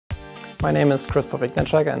My name is Christoph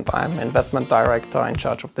Ignaczak and I'm Investment Director in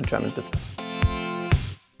charge of the German business.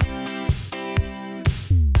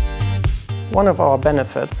 One of our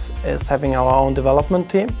benefits is having our own development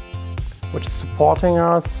team, which is supporting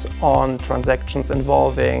us on transactions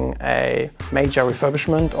involving a major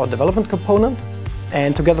refurbishment or development component.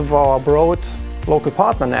 And together with our broad local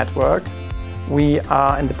partner network, we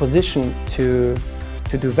are in the position to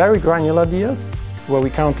do very granular deals, where we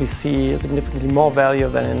currently see significantly more value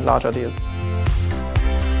than in larger deals.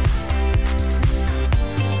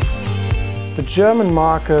 The German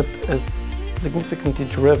market is significantly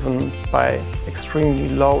driven by extremely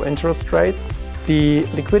low interest rates. The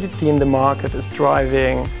liquidity in the market is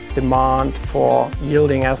driving demand for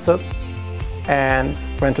yielding assets, and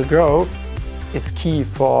rental growth is key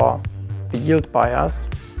for the yield buyers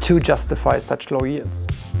to justify such low yields.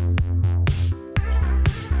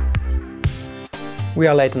 We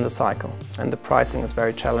are late in the cycle and the pricing is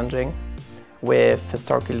very challenging with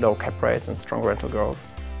historically low cap rates and strong rental growth.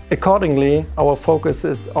 Accordingly, our focus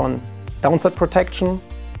is on downside protection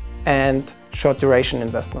and short duration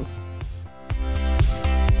investments.